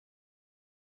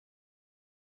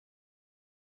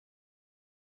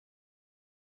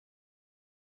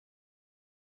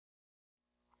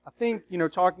I think,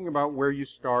 talking about where you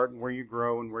start and where you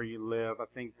grow and where you live, I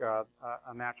think a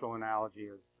natural analogy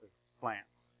is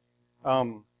plants.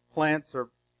 Plants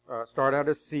start out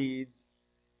as seeds,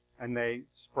 and they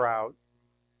sprout,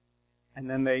 and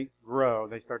then they grow.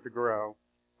 They start to grow,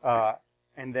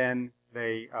 and then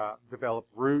they develop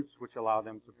roots, which allow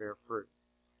them to bear fruit.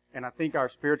 And I think our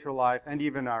spiritual life and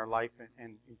even our life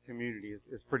in community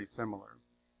is pretty similar.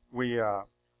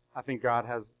 I think God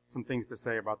has some things to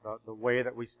say about the way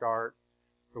that we start,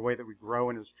 the way that we grow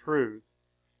in His truth,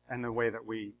 and the way that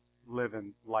we live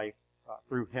in life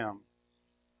through Him.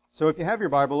 So if you have your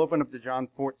Bible, open up to John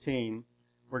 14.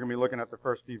 We're going to be looking at the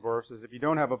first few verses. If you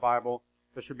don't have a Bible,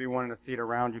 there should be one in a seat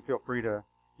around you. Feel free to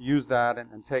use that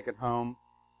and take it home.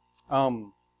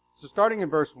 So starting in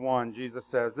verse 1, Jesus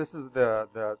says, this is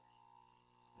the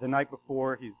night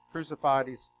before He's crucified.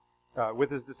 He's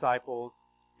with His disciples.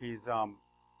 He's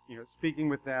speaking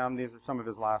with them. These are some of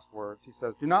His last words. He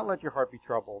says, "Do not let your heart be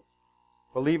troubled.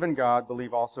 Believe in God,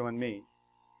 believe also in me.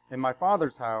 In my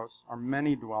Father's house are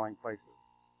many dwelling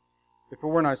places. If it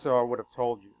were not so, I would have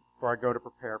told you, for I go to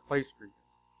prepare a place for you."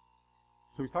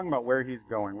 So He's talking about where He's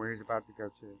going, where He's about to go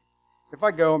to. "If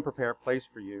I go and prepare a place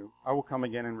for you, I will come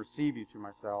again and receive you to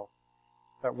myself,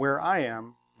 that where I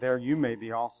am, there you may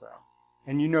be also.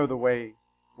 And you know the way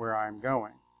where I am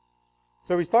going."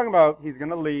 So He's talking about He's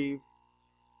going to leave.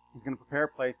 He's going to prepare a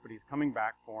place, but He's coming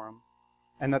back for them,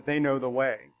 and that they know the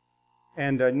way.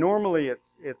 And normally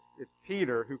it's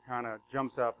Peter who kind of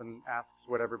jumps up and asks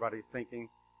what everybody's thinking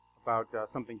about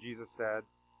something Jesus said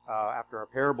after a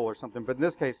parable or something. But in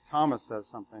this case, Thomas says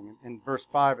something. In verse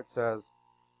 5 it says,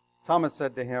 "Thomas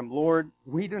said to Him, 'Lord,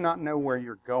 we do not know where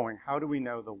you're going. How do we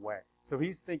know the way?'" So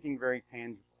he's thinking very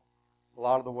tangible. A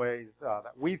lot of the ways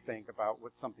that we think about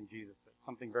what something Jesus said,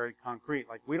 something very concrete.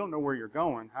 Like, we don't know where you're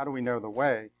going. How do we know the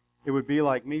way? It would be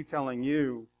like me telling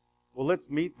you, "Well, let's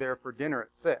meet there for dinner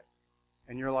at 6.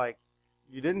 And you're like,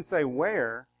 "You didn't say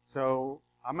where, so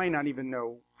I may not even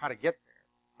know how to get there.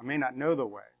 I may not know the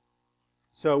way."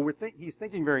 So he's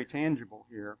thinking very tangible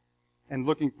here and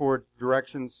looking for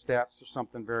directions, steps, or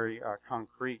something very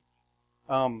concrete.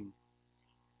 I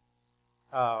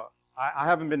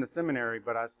haven't been to seminary,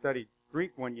 but I studied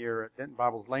Greek one year at Denton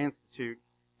Bible's Lay Institute,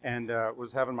 and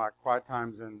was having my quiet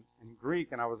times in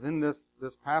Greek, and I was in this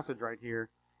passage right here.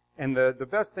 And the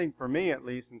best thing for me, at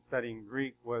least, in studying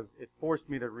Greek was it forced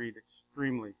me to read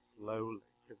extremely slowly.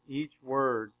 Because each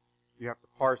word you have to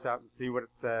parse out and see what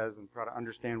it says and try to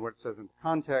understand what it says in the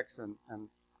context. And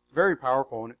it's very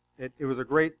powerful. And it was a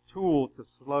great tool to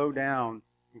slow down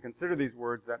and consider these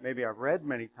words that maybe I've read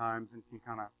many times and can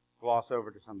kind of gloss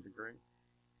over to some degree.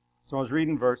 So I was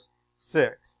reading verse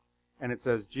 6. And it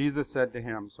says, Jesus said to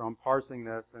him. So I'm parsing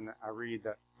this, and I read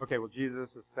that, okay, well,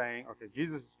 Jesus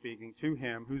is speaking to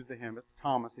him. Who's the him? It's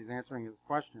Thomas. He's answering his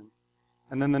question.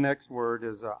 And then the next word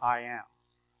is I am,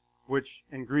 which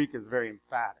in Greek is very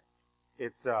emphatic.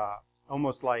 It's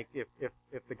almost like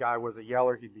if the guy was a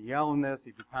yeller, he'd be yelling this.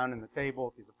 He'd be pounding the table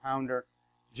if he's a pounder.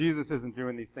 Jesus isn't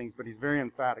doing these things, but he's very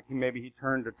emphatic. Maybe he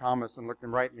turned to Thomas and looked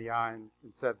him right in the eye and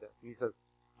said this. And he says,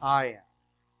 I am.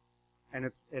 And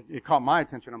it caught my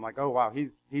attention. I'm like, oh wow,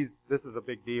 this is a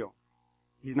big deal.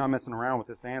 He's not messing around with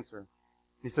this answer.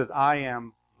 He says, I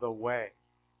am the way.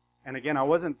 And again, I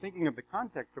wasn't thinking of the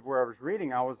context of where I was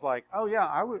reading. I was like, oh yeah,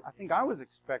 I think I was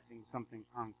expecting something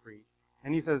concrete.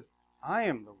 And he says, I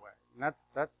am the way. And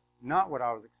that's not what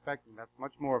I was expecting. That's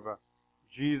much more of a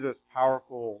Jesus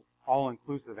powerful,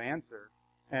 all-inclusive answer.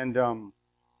 And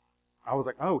I was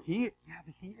like, oh, he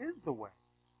is the way.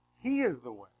 He is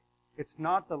the way. It's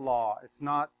not the law. It's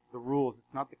not the rules.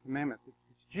 It's not the commandments.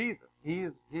 It's Jesus. He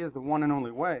is the one and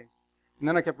only way. And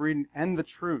then I kept reading, and the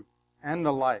truth, and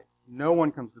the life. No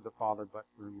one comes to the Father but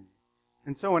through me.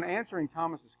 And so in answering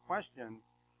Thomas's question,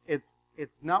 it's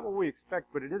not what we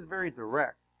expect, but it is very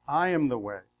direct. I am the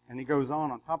way. And he goes on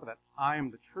top of that, I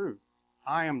am the truth.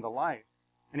 I am the life.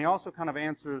 And he also kind of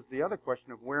answers the other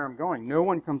question of where I'm going. No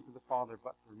one comes to the Father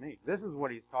but through me. This is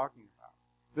what he's talking about.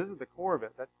 This is the core of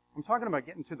it. That I'm talking about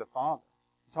getting to the Father.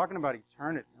 I'm talking about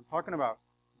eternity. I'm talking about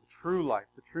the true life,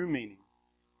 the true meaning.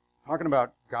 I'm talking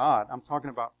about God. I'm talking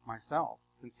about myself.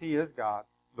 Since He is God,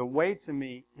 the way to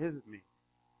me is me.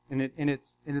 And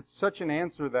it's such an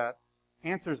answer that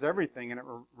answers everything, and it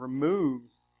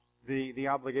removes the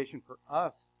obligation for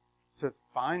us to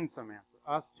find some answer,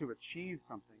 us to achieve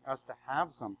something, us to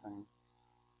have something,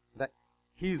 that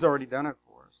He's already done it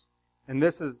for us. And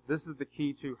this is the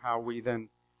key to how we then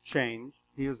change.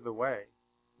 He is the way.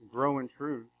 We grow in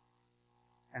truth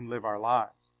and live our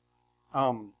lives.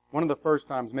 One of the first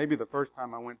times, maybe the first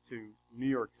time I went to New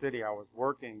York City, I was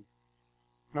working,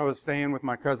 and I was staying with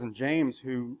my cousin James,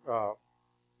 who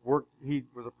he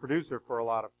was a producer for a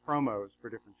lot of promos for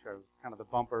different shows, kind of the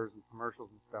bumpers and commercials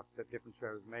and stuff that different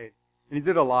shows made. And he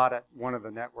did a lot at one of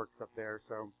the networks up there,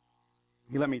 so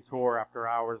he let me tour after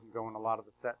hours and go on a lot of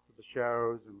the sets of the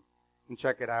shows and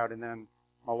check it out. And then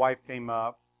my wife came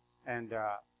up, and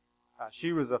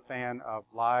she was a fan of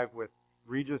Live with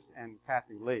Regis and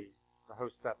Kathy Lee, the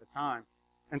hosts at the time.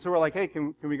 And so we're like, hey,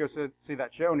 can we go see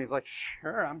that show? And he's like,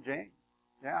 sure, I'm James.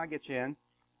 Yeah, I'll get you in.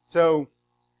 So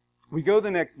we go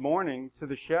the next morning to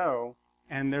the show,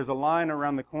 and there's a line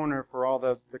around the corner for all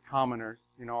the commoners,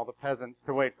 all the peasants,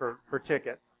 to wait for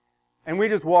tickets. And we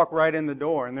just walk right in the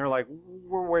door, and they're like,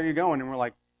 where are you going? And we're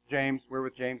like, James, we're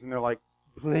with James. And they're like,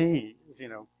 please,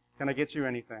 can I get you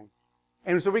anything?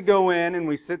 And so we go in, and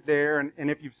we sit there, and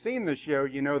if you've seen the show,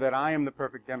 you know that I am the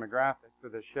perfect demographic for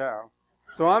this show.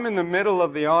 So I'm in the middle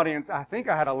of the audience. I think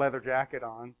I had a leather jacket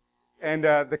on. And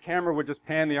the camera would just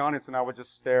pan the audience, and I would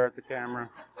just stare at the camera.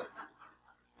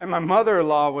 And my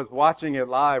mother-in-law was watching it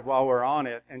live while we're on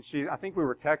it, and I think we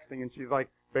were texting, and she's like,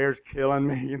 Bear's killing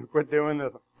me, quit doing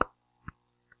this.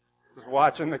 Just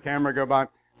watching the camera go by.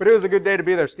 But it was a good day to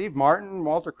be there. Steve Martin,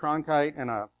 Walter Cronkite, and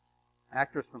an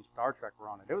actress from Star Trek were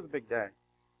on it. It was a big day.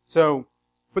 So,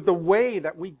 but the way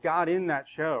that we got in that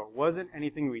show wasn't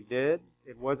anything we did.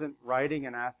 It wasn't writing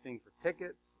and asking for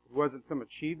tickets. It wasn't some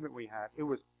achievement we had. It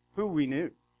was who we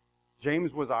knew.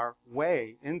 James was our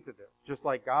way into this, just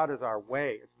like God is our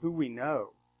way. It's who we know.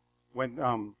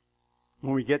 When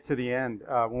we get to the end,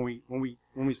 when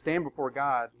we stand before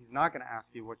God, He's not going to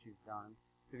ask you what you've done.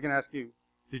 He's going to ask you,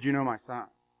 did you know my Son?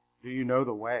 Do you know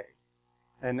the way?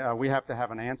 And we have to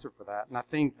have an answer for that. And I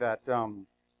think that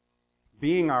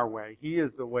being our way, He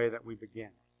is the way that we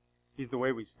begin. He's the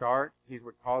way we start. He's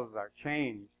what causes our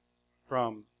change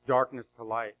from darkness to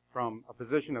light, from a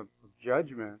position of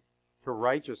judgment to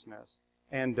righteousness.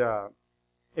 And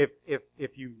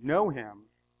if you know Him,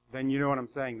 then you know what I'm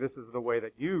saying. This is the way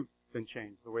that you've been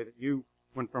changed, the way that you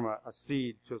went from a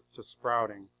seed to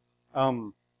sprouting.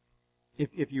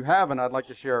 If you haven't, I'd like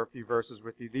to share a few verses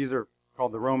with you. These are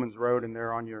called the Romans Road, and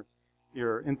they're on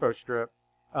your info strip.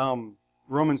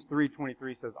 Romans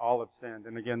 3:23 says, all have sinned.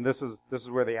 And again, this is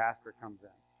where the asterisk comes in.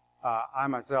 I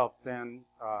myself sin.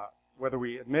 Whether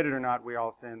we admit it or not, we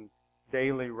all sin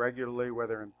daily, regularly,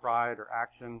 whether in pride or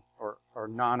action or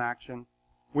non-action.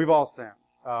 We've all sinned.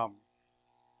 I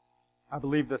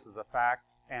believe this is a fact,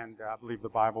 and I believe the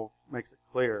Bible makes it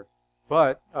clear.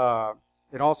 But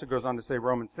it also goes on to say,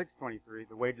 Romans 6:23,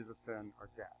 the wages of sin are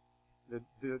death.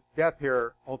 The death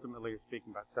here ultimately is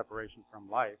speaking about separation from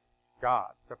life,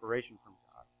 God, separation from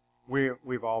God.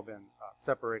 We've all been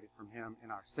separated from Him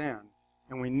in our sin,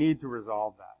 and we need to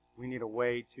resolve that. We need a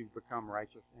way to become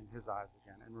righteous in His eyes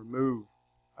again and remove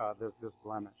this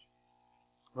blemish.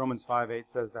 Romans 5:8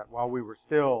 says that while we were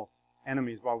still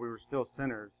enemies, while we were still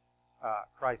sinners,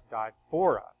 Christ died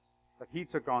for us. That He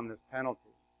took on this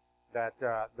penalty. That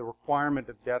the requirement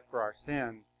of death for our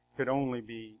sin could only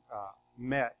be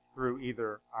met through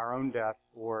either our own death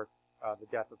or the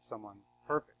death of someone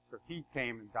perfect. So He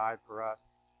came and died for us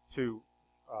to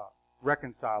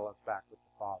reconcile us back with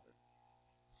the Father.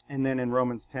 And then in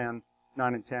Romans 10,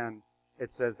 9 and 10,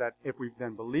 it says that if we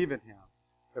then believe in Him,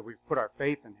 that we put our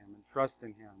faith in Him and trust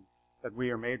in Him, that we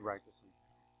are made righteous in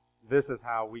Him. This is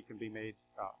how we can be made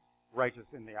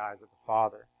righteous in the eyes of the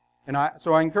Father. And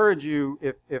so I encourage you,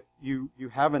 if you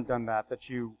haven't done that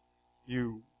you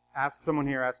ask someone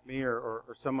here, ask me, or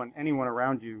anyone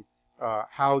around you,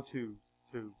 how to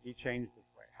be changed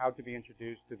this way, how to be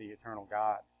introduced to the eternal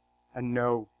God and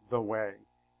know the way.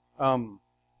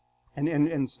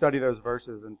 And study those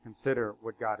verses and consider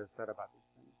what God has said about these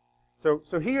things.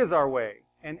 So He is our way,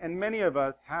 and many of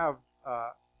us have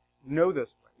know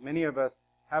this way. Many of us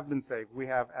have been saved. We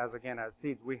have, as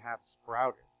seeds, we have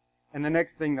sprouted. And the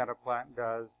next thing that a plant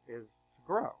does is to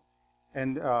grow.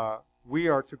 And we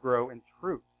are to grow in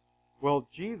truth. Well,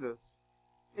 Jesus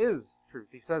is truth.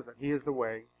 He says that He is the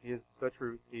way, He is the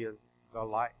truth, He is the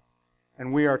life.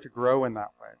 And we are to grow in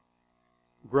that way.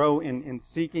 Grow in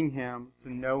seeking Him,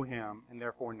 to know Him, and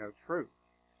therefore know truth.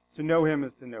 To know Him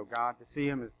is to know God. To see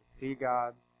Him is to see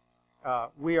God.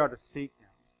 We are to seek Him,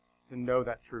 to know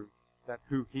that truth, that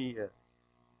who He is.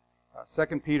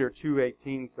 2 Peter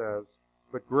 2:18 says,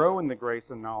 but grow in the grace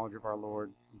and knowledge of our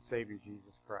Lord and Savior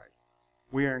Jesus Christ.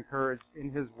 We are encouraged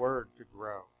in His Word to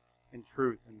grow in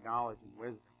truth and knowledge and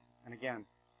wisdom. And again,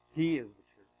 He is the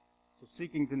truth. So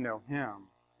seeking to know Him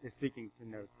is seeking to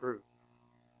know truth.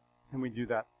 And we do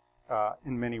that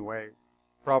in many ways.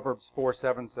 Proverbs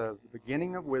 4:7 says, the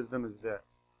beginning of wisdom is this: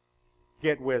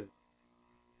 get wisdom.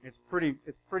 It's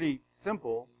pretty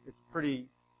simple. It's pretty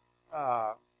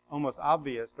almost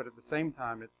obvious, but at the same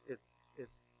time,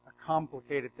 it's a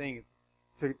complicated thing.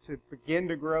 To begin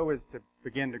to grow is to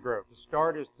begin to grow. To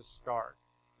start is to start.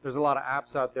 There's a lot of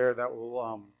apps out there that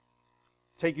will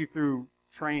take you through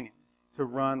training to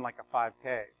run like a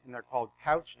 5K, and they're called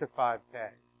Couch to 5K.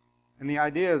 And the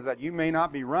idea is that you may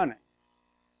not be running.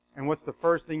 And what's the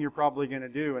first thing you're probably going to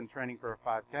do in training for a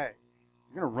 5K?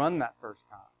 You're going to run that first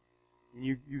time. And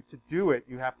to do it,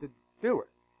 you have to do it.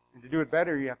 And to do it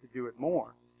better, you have to do it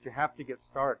more. But you have to get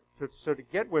started. So to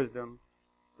get wisdom,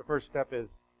 the first step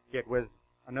is get wisdom.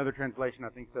 Another translation, I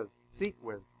think, says seek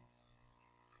wisdom.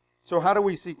 So how do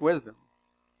we seek wisdom?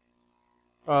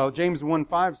 James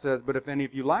 1:5 says, "But if any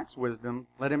of you lacks wisdom,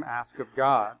 let him ask of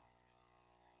God,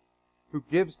 who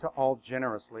gives to all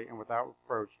generously and without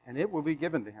reproach, and it will be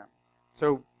given to him."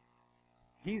 So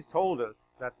he's told us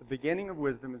that the beginning of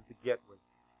wisdom is to get wisdom.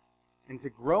 And to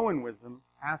grow in wisdom,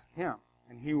 ask him,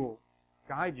 and he will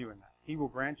guide you in that. He will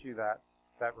grant you that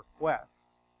request.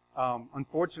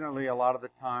 Unfortunately, a lot of the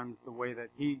times, the way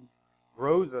that he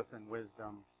grows us in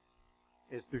wisdom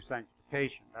is through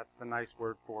sanctification. That's the nice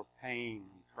word for pain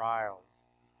and trials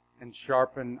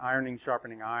and ironing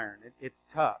sharpening iron. It's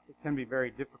tough. It can be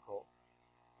very difficult.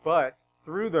 But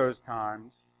through those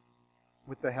times,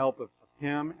 with the help of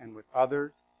him and with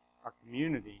others, our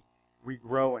community, we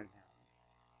grow in him.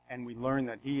 And we learn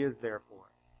that he is there for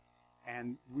us.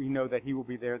 And we know that he will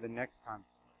be there the next time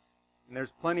for us. And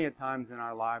there's plenty of times in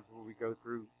our lives where we go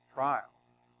through trials,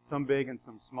 some big and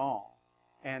some small.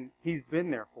 And he's been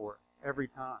there for us every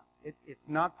time. It's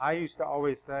not, I used to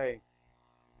always say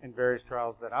in various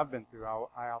trials that I've been through,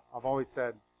 I've always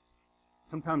said,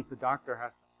 sometimes the doctor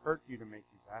has to hurt you to make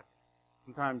you better.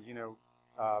 Sometimes,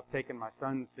 taking my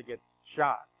sons to get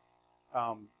shots,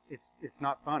 it's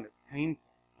not fun, it's painful,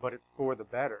 but it's for the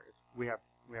better. We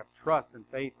have trust and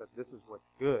faith that this is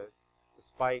what's good,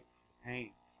 despite the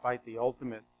pain, despite the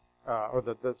ultimate, or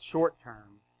the short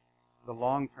term, the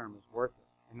long term is worth it.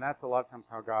 And that's a lot of times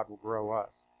how God will grow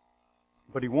us.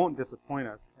 But he won't disappoint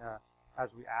us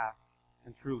as we ask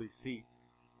and truly seek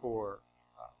for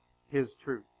his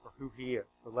truth, for who he is,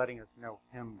 for letting us know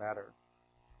him better.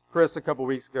 Chris, a couple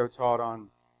weeks ago, taught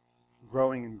on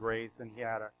growing in grace, and he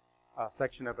had a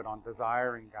section of it on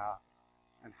desiring God.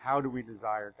 And how do we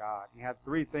desire God? He had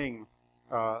 3 things,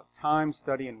 time,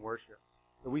 study, and worship.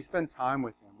 So we spend time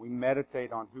with him. We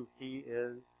meditate on who he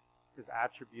is, his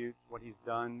attributes, what he's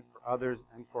done for others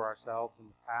and for ourselves in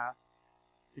the past.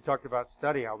 He talked about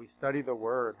study, how we study the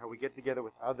Word, how we get together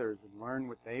with others and learn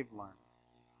what they've learned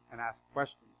and ask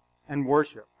questions. And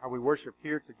worship, how we worship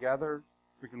here together.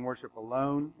 We can worship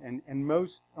alone. And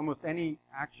almost any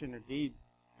action or deed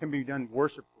can be done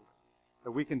worshipfully.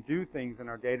 That we can do things in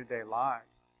our day-to-day lives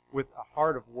with a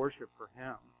heart of worship for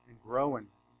him and grow in him.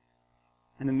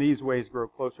 And in these ways grow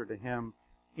closer to him,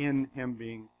 in him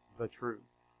being the truth.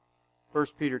 1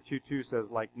 Peter 2:2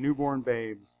 says, "Like newborn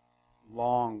babes,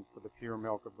 long for the pure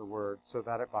milk of the word, so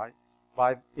that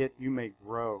by it you may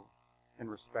grow in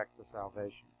respect to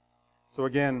salvation." So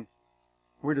again,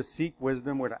 we're to seek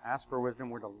wisdom, we're to ask for wisdom,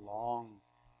 we're to long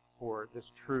for this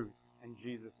truth, and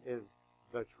Jesus is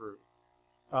the truth,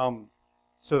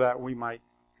 so that we might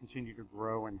continue to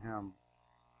grow in him.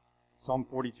 Psalm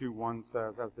 42:1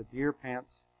 says, "As the deer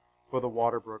pants for the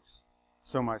water brooks,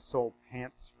 so my soul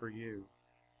pants for you."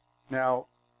 Now,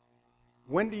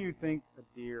 when do you think a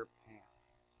deer pants?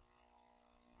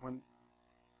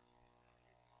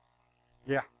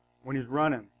 When he's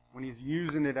running, when he's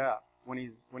using it up, when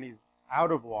he's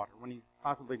out of water, when he's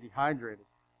possibly dehydrated.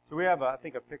 So we have, I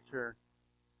think, a picture.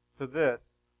 So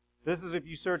this is, if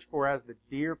you search for "as the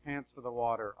deer pants for the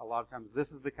water," a lot of times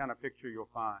this is the kind of picture you'll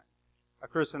find.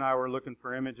 Chris and I were looking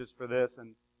for images for this,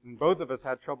 and both of us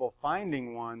had trouble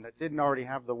finding one that didn't already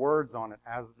have the words on it,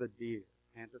 "as the deer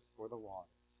panteth for the water."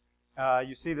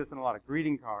 You see this in a lot of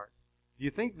greeting cards. Do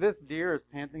you think this deer is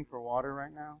panting for water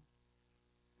right now?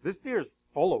 This deer is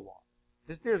full of water.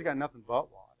 This deer's got nothing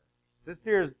but water. This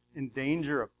deer is in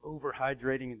danger of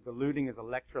overhydrating and diluting his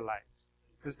electrolytes.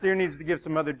 This deer needs to give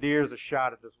some other deers a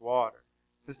shot at this water.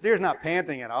 This deer's not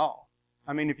panting at all.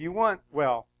 I mean, if you want,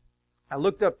 I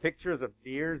looked up pictures of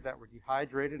deers that were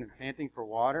dehydrated and panting for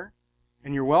water,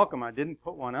 and you're welcome, I didn't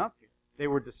put one up here. They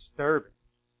were disturbing.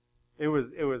 It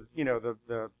was,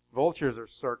 the vultures are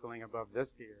circling above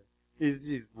this deer.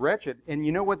 He's wretched. And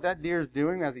you know what that deer's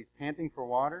doing as he's panting for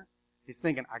water? He's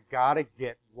thinking, I gotta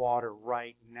get water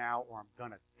right now or I'm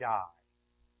gonna die.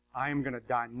 I am gonna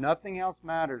die. Nothing else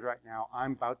matters right now.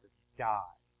 I'm about to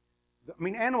die. I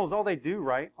mean, animals, all they do,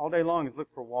 right, all day long is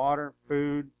look for water,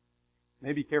 food,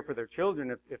 maybe care for their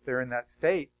children if they're in that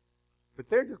state.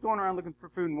 But they're just going around looking for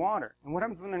food and water. And what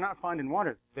happens when they're not finding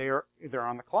water? They're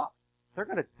on the clock. They're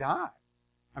going to die.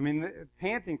 I mean,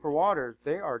 panting for waters,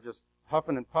 they are just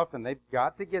huffing and puffing. They've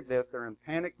got to get this. They're in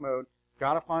panic mode.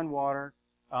 Got to find water,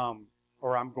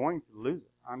 or I'm going to lose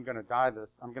it. I'm going to die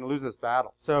this. I'm going to lose this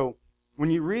battle. So when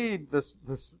you read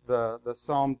the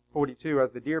Psalm 42,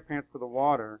 as the deer pants for the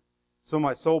water, so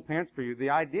my soul pants for you. The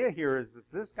idea here is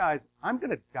this guy's, I'm going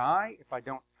to die if I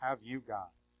don't have you, God.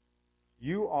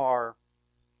 You are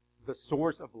the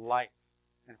source of life.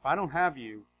 And if I don't have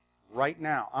you right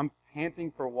now, I'm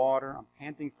panting for water, I'm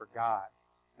panting for God,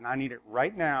 and I need it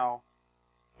right now,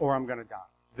 or I'm going to die.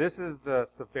 This is the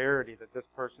severity that this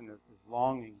person is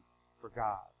longing for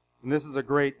God. And this is a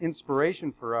great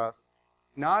inspiration for us,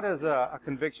 not as a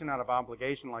conviction out of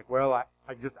obligation, like, well, I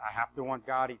have to want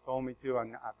God, He told me to,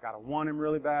 I've got to want Him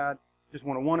really bad, just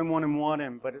want to want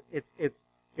Him, but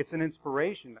it's an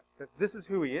inspiration that this is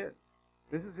who He is.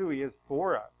 This is who He is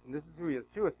for us, and this is who He is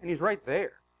to us, and He's right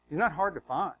there. He's not hard to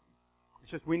find. It's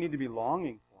just we need to be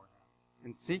longing for Him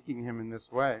and seeking Him in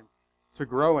this way to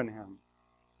grow in Him.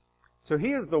 So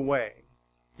He is the way.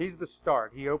 He's the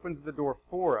start. He opens the door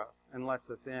for us and lets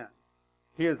us in.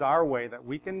 He is our way that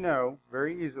we can know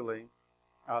very easily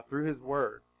through His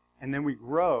Word. And then we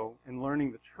grow in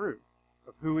learning the truth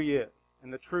of who He is.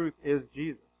 And the truth is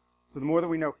Jesus. So the more that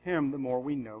we know Him, the more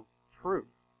we know truth.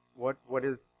 What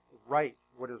is right?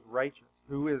 What is righteous?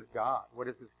 Who is God? What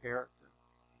is His character?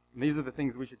 And these are the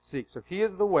things we should seek. So He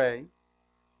is the way,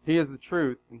 He is the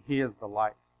truth, and He is the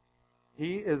life.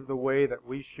 He is the way that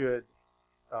we should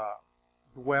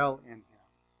dwell in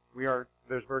Him.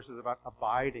 There's verses about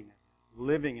abiding in Him,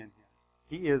 living in Him.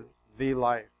 He is the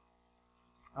life.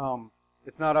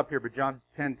 It's not up here, but John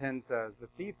 10:10 says, "The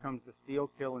thief comes to steal,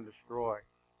 kill, and destroy.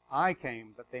 I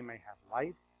came that they may have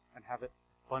life and have it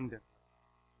abundantly."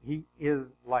 He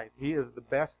is life. He is the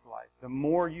best life. The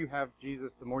more you have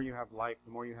Jesus, the more you have life,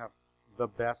 the more you have the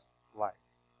best life.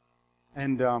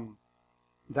 And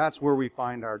that's where we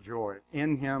find our joy.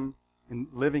 In Him, in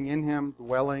living in Him,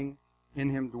 dwelling in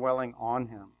Him, dwelling on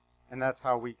Him. And that's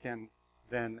how we can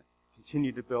then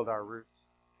continue to build our roots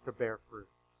to bear fruit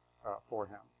for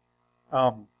Him.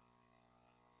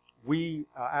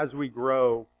 As we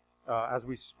grow, as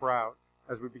we sprout,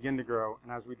 as we begin to grow,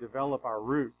 and as we develop our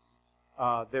roots,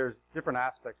 there's different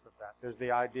aspects of that. There's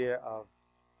the idea of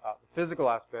the physical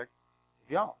aspect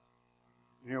of y'all.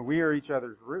 You know, we are each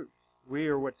other's roots. We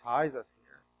are what ties us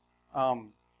here.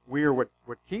 We are what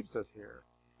keeps us here.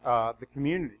 The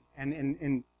community. And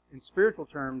in spiritual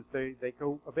terms, they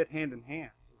go a bit hand in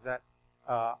hand. Is that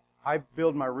I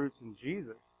build my roots in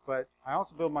Jesus, but I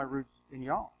also build my roots in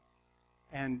y'all.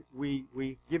 And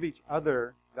we give each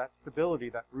other that stability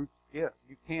that roots give.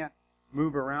 You can't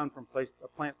move around a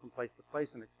plant from place to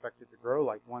place and expect it to grow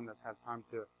like one that's had time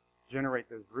to generate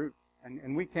those roots.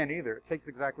 And we can't either. It takes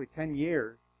exactly 10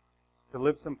 years to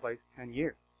live someplace 10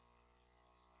 years.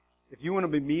 If you want to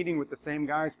be meeting with the same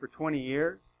guys for 20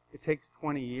 years, it takes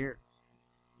 20 years.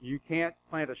 You can't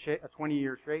plant a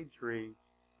 20-year shade tree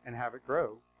and have it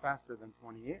grow faster than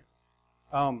 20 years.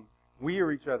 We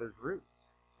are each other's roots,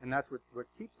 and that's what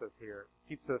keeps us here. It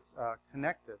keeps us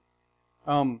connected.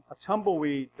 A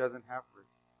tumbleweed doesn't have roots.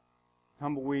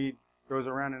 Tumbleweed goes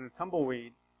around, and a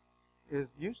tumbleweed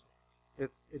is useless.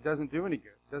 It doesn't do any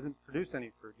good. It doesn't produce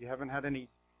any fruit. You haven't had any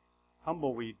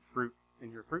tumbleweed fruit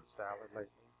in your fruit salad lately.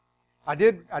 I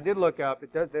did look up.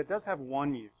 It does have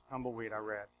one use, tumbleweed, I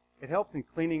read. It helps in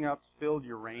cleaning up spilled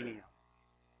uranium.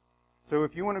 So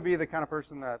if you want to be the kind of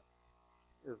person that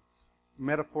is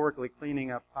metaphorically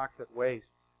cleaning up toxic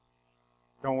waste,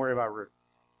 don't worry about roots.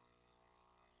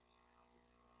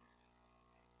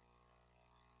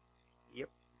 Yep.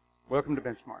 Welcome to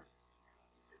Benchmark.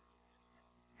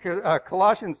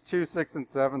 Colossians 2:6 and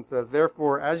 7 says,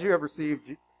 "Therefore, as you have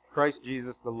received Christ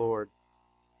Jesus the Lord,"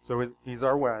 so He's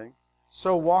our way,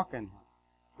 "so walk in Him,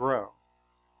 grow,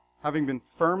 having been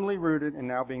firmly rooted and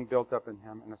now being built up in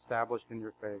Him and established in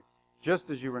your faith,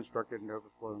 just as you were instructed and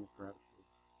overflowing with gratitude."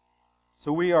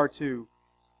 So we are to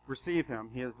receive Him.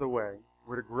 He is the way.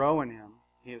 We're to grow in Him.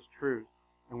 He is truth.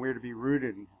 And we're to be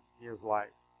rooted in Him. He is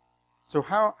life. So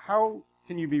how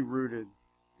can you be rooted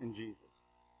in Jesus?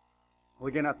 Well,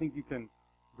 again, I think you can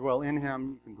dwell in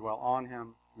Him. You can dwell on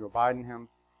Him. You abide in Him.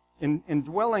 In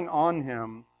dwelling on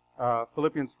Him,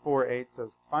 Philippians 4:8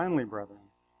 says, "Finally,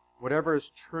 brethren, whatever is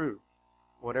true,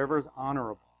 whatever is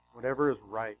honorable, whatever is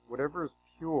right, whatever is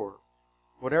pure,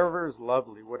 whatever is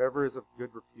lovely, whatever is of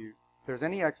good repute, if there's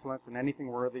any excellence and anything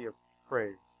worthy of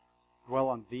praise, dwell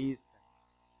on these things."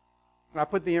 And I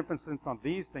put the emphasis on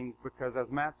these things because,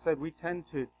 as Matt said, we tend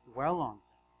to dwell on things.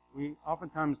 We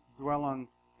oftentimes dwell on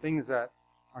things that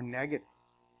are negative.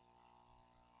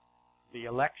 The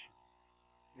election.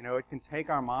 You know, it can take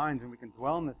our minds and we can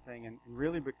dwell on this thing and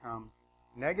really become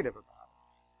negative about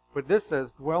it. But this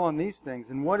says, dwell on these things.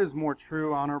 And what is more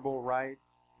true, honorable, right,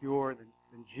 pure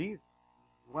than Jesus?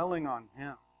 Dwelling on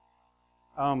Him.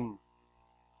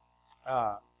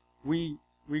 We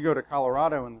go to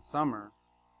Colorado in the summer,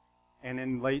 and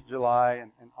in late July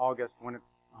and August when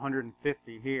it's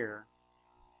 150 here,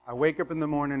 I wake up in the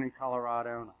morning in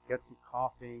Colorado and I get some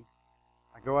coffee.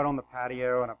 I go out on the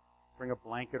patio and I bring a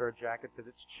blanket or a jacket because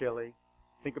it's chilly.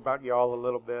 Think about y'all a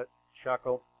little bit,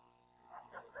 chuckle.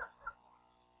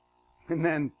 And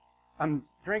then I'm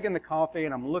drinking the coffee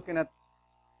and I'm looking at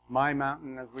my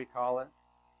mountain, as we call it.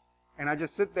 And I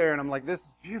just sit there and I'm like, this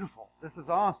is beautiful. This is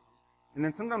awesome. And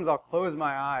then sometimes I'll close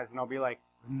my eyes and I'll be like,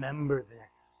 remember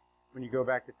this when you go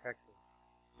back to Texas.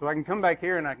 So I can come back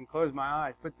here and I can close my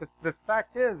eyes. But the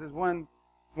fact is when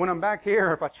I'm back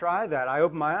here, if I try that, I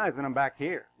open my eyes and I'm back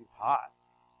here. It's hot.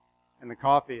 And the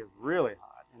coffee is really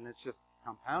hot. And it's just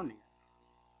compounding it.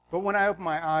 But when I open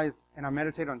my eyes and I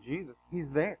meditate on Jesus,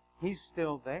 He's there. He's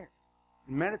still there.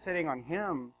 And meditating on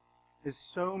Him is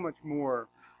so much more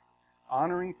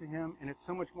honoring to Him, and it's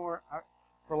so much more,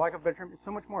 for lack of a better term, it's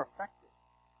so much more effective.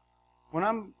 When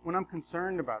I'm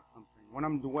concerned about something, when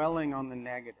I'm dwelling on the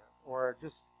negative, or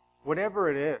just whatever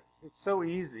it is, it's so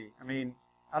easy. I mean,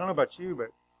 I don't know about you, but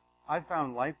I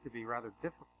found life to be rather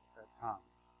difficult at times.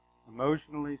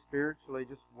 Emotionally, spiritually,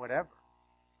 just whatever.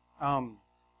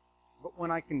 But when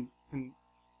I can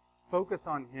focus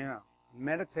on Him,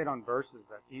 meditate on verses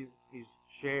that He's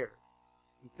shared,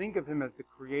 and think of Him as the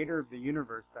creator of the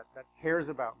universe that cares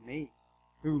about me,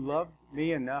 who loved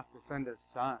me enough to send His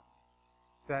Son,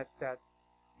 that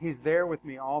He's there with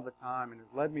me all the time and has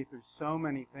led me through so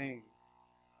many things,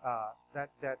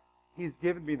 that He's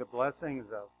given me the blessings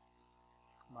of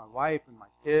my wife and my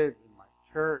kids and my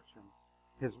church and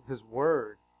His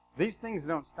Word. These things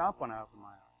don't stop when I open my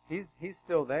eyes. He's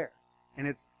still there. And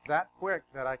it's that quick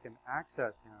that I can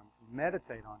access Him,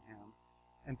 meditate on Him,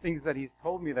 and things that He's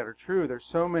told me that are true. There's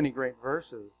so many great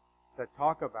verses that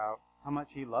talk about how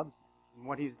much He loves me and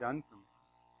what He's done for me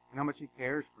and how much He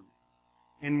cares for me.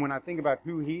 And when I think about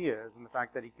who He is and the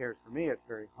fact that He cares for me, it's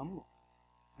very humbling.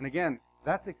 And again,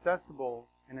 that's accessible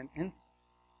in an instant.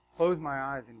 Close my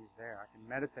eyes and He's there. I can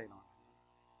meditate on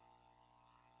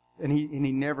Him. And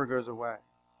He never goes away.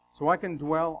 So I can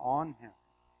dwell on Him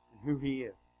and who He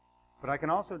is. But I can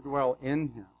also dwell in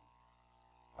Him.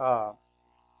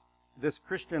 This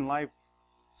Christian life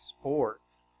sport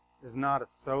is not a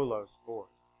solo sport.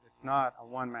 It's not a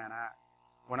one-man act.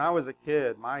 When I was a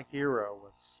kid, my hero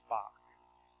was Spock.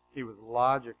 He was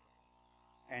logical,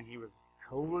 and he was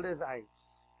cold as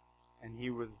ice, and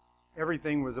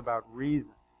everything was about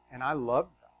reason, and I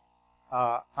loved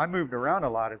that. I moved around a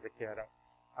lot as a kid.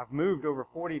 I've moved over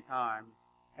 40 times,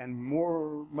 and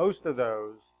most of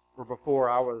those were before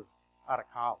I was out of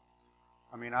college.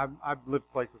 I mean, I've lived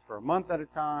places for a month at a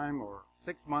time or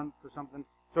 6 months or something.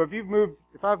 So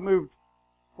if I've moved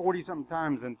 40-something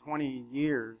times in 20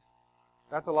 years,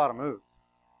 that's a lot of moves.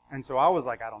 And so I was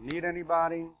like, I don't need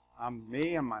anybody. I'm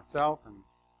me, I'm myself, and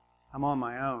I'm on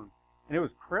my own. And it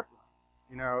was crippling.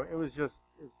 You know, it was just,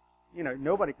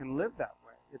 nobody can live that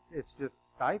way. It's just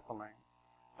stifling.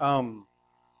 And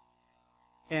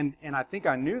I think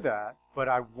I knew that, but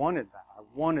I wanted that. I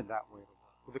wanted that way to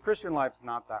work. Well, the Christian life's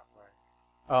not that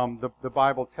way. The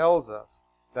Bible tells us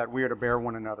that we are to bear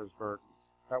one another's burdens,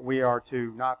 that we are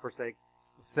to not forsake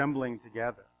assembling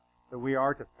together, that we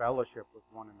are to fellowship with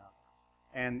one another.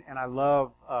 And I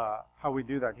love how we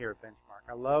do that here at Benchmark.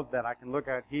 I love that I can look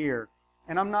out here,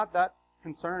 and I'm not that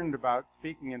concerned about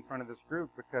speaking in front of this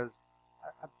group because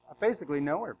I basically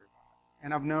know everybody,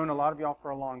 and I've known a lot of y'all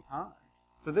for a long time.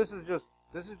 So this is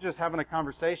just having a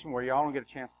conversation where y'all don't get a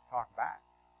chance to talk back.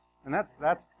 And that's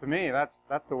to me,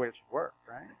 that's the way it should work,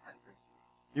 right?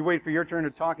 You wait for your turn to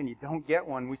talk and you don't get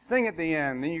one. We sing at the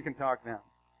end, then you can talk then.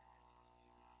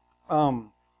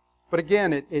 But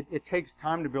again, it takes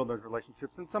time to build those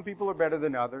relationships. And some people are better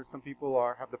than others. Some people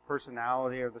have the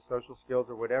personality or the social skills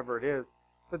or whatever it is.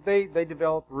 But they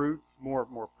develop roots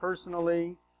more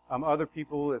personally. Other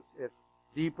people, it's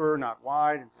deeper, not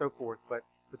wide, and so forth. But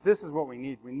this is what we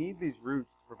need. We need these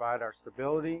roots to provide our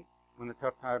stability when the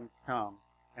tough times come,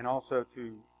 and also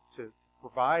to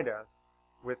provide us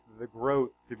with the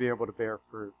growth to be able to bear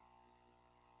fruit.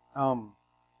 And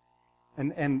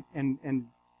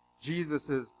Jesus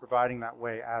is providing that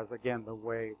way as, again, the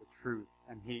way, the truth,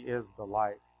 and He is the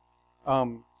life.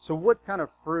 So what kind of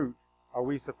fruit are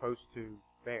we supposed to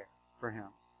bear for Him?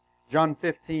 John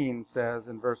 15 says,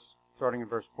 starting in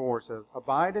verse 4, says,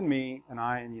 "Abide in me, and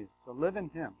I in you." So live in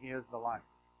Him. He is the life.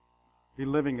 Be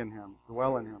living in Him.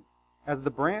 Dwell in Him. As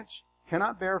the branch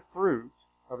cannot bear fruit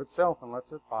of itself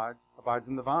unless it abides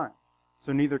in the vine.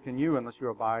 So neither can you unless you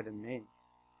abide in me.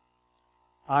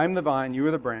 I am the vine, you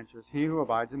are the branches. He who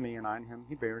abides in me and I in him,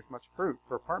 he bears much fruit.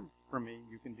 For apart from me,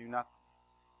 you can do nothing.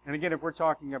 And again, if we're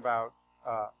talking about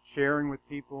sharing with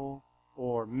people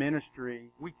or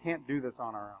ministry, we can't do this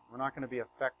on our own. We're not going to be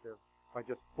effective by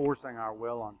just forcing our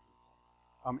will on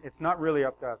people. It's not really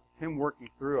up to us. It's him working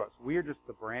through us. We are just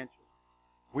the branches.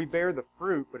 We bear the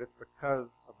fruit, but it's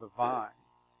because of the vine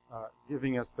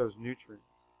giving us those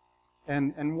nutrients.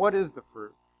 And what is the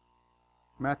fruit?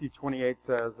 Matthew 28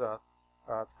 says,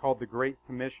 it's called the Great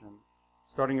Commission.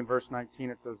 Starting in verse 19,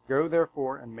 it says, Go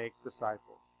therefore and make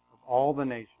disciples of all the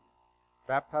nations,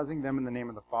 baptizing them in the name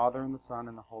of the Father and the Son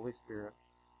and the Holy Spirit,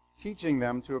 teaching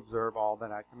them to observe all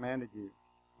that I commanded you.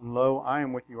 And lo, I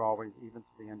am with you always, even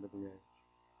to the end of the age.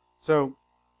 So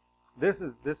this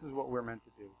is what we're meant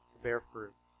to do, to bear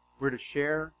fruit. We're to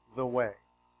share the way.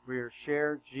 We are to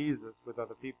share Jesus with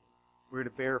other people. We're to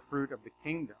bear fruit of the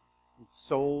kingdom and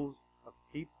souls of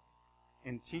people,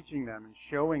 in teaching them and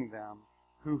showing them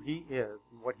who he is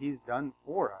and what he's done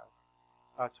for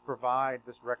us to provide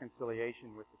this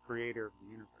reconciliation with the creator of the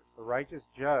universe, the righteous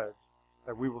judge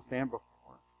that we will stand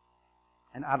before.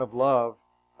 And out of love,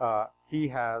 he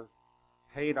has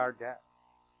paid our debt.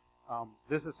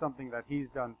 This is something that he's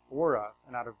done for us,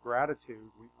 and out of gratitude,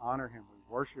 we honor him,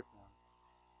 we worship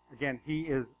him. Again, he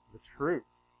is the truth,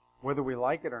 whether we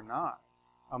like it or not.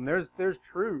 There's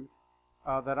truth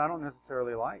that I don't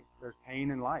necessarily like. There's pain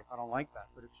in life. I don't like that,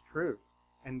 but it's true.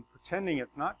 And pretending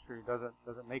it's not true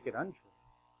doesn't make it untrue.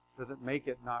 Doesn't make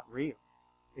it not real.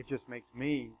 It just makes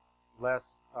me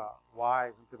less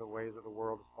wise into the ways of the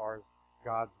world as far as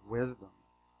God's wisdom.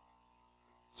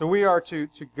 So we are to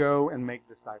go and make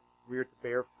disciples. We are to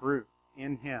bear fruit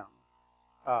in him,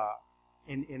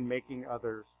 in making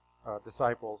others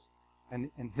disciples,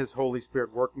 and his Holy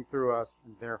Spirit working through us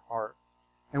in their heart.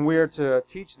 And we are to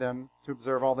teach them to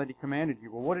observe all that he commanded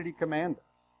you. Well, what did he command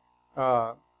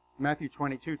us? Matthew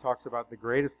 22 talks about the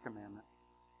greatest commandment.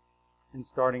 And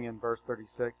starting in verse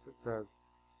 36, it says,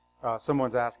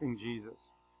 someone's asking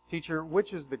Jesus, Teacher,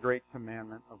 which is the great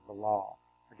commandment of the law?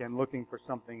 Again, looking for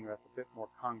something that's a bit more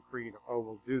concrete. Oh,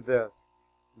 we'll do this,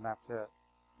 and that's it.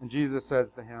 And Jesus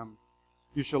says to him,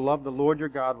 You shall love the Lord your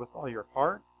God with all your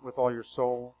heart, with all your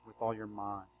soul, with all your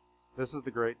mind. This is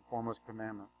the great and foremost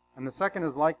commandment. And the second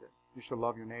is like it. You shall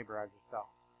love your neighbor as yourself.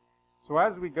 So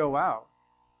as we go out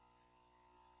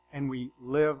and we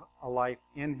live a life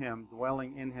in him,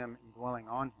 dwelling in him and dwelling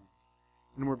on him,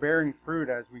 and we're bearing fruit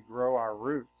as we grow our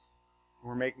roots,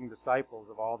 we're making disciples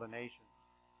of all the nations,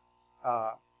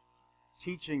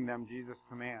 teaching them Jesus'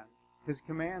 command. His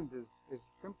command is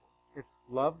simple. It's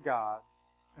love God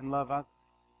and love others.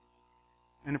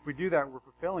 And if we do that, we're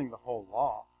fulfilling the whole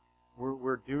law.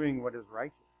 We're doing what is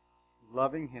righteous.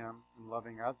 Loving him and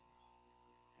loving others.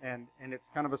 And it's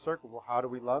kind of a circle. Well, how do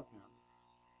we love him?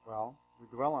 Well, we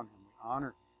dwell on him. We honor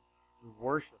him. We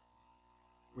worship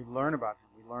him. We learn about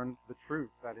him. We learn the truth,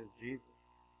 that is Jesus.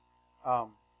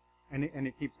 And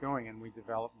it keeps going, and we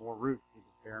develop more root. We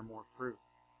bear more fruit.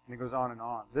 And it goes on and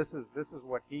on. This is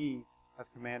what he has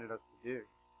commanded us to do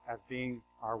as being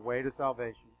our way to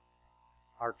salvation,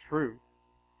 our truth,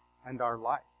 and our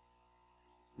life.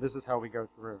 This is how we go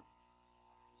through.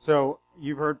 So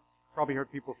you've probably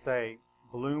heard people say,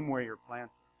 bloom where you're planted.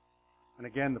 And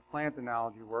again, the plant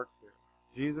analogy works here.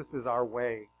 Jesus is our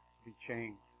way to be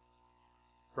changed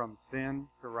from sin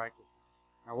to righteousness.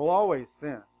 Now, we'll always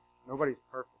sin. Nobody's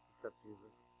perfect except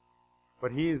Jesus.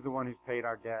 But he is the one who's paid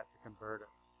our debt to convert us.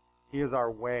 He is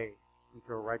our way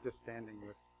into a righteous standing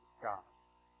with God.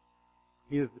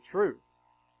 He is the truth.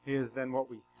 He is then what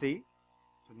we seek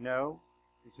to know,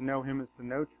 and to know him is to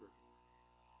know truth.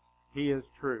 He is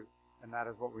truth, and that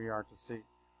is what we are to seek.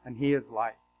 And he is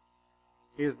life.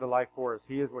 He is the life for us.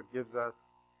 He is what gives us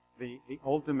the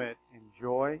ultimate in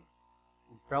joy,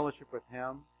 in fellowship with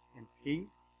him, in peace.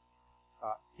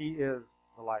 He is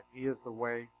the life. He is the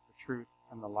way, the truth,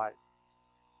 and the life.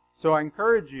 So I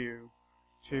encourage you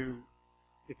to,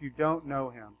 if you don't know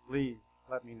him, please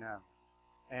let me know.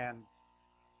 And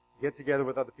get together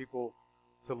with other people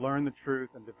to learn the truth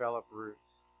and develop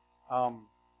roots.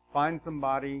 Find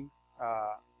somebody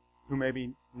who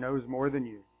maybe knows more than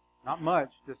you. Not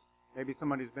much, just maybe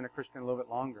somebody who's been a Christian a little bit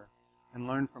longer, and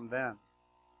learn from them.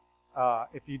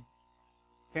 If you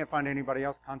can't find anybody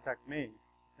else, contact me.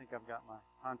 I think I've got my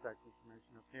contact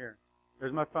information up here.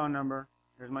 There's my phone number.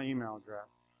 There's my email address.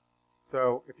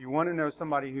 So if you want to know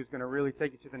somebody who's going to really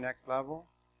take you to the next level,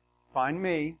 find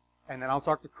me, and then I'll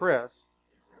talk to Chris,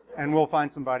 and we'll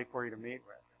find somebody for you to meet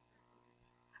with.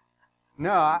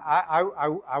 No,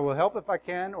 I will help if I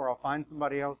can, or I'll find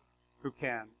somebody else who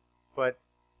can. But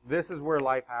this is where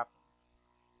life happens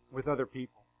with other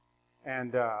people,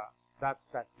 and that's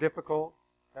difficult.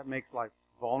 That makes life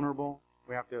vulnerable.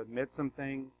 We have to admit some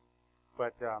things,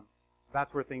 but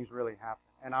that's where things really happen.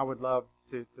 And I would love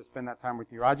to spend that time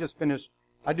with you. I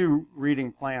do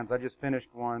reading plans. I just finished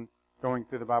one going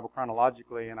through the Bible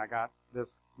chronologically, and I got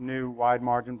this new wide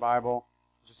margin Bible,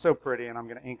 which is so pretty, and I'm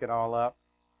going to ink it all up.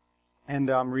 And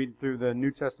I'm reading through the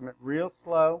New Testament real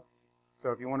slow.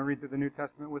 So if you want to read through the New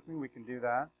Testament with me, we can do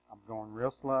that. I'm going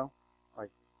real slow, like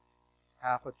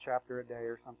half a chapter a day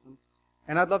or something.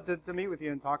 And I'd love to meet with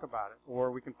you and talk about it,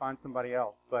 or we can find somebody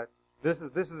else. But this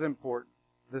is important.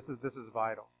 This is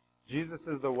vital. Jesus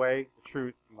is the way, the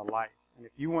truth, and the life. And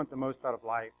if you want the most out of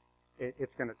life,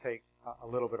 it's going to take a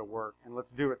little bit of work. And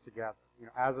let's do it together. You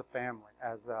know, as a family,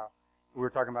 we were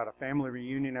talking about a family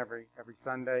reunion every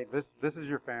Sunday. This is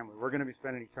your family. We're going to be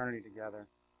spending eternity together,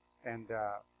 and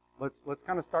let's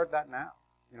kind of start that now.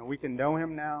 You know, we can know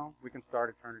Him now. We can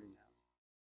start eternity now.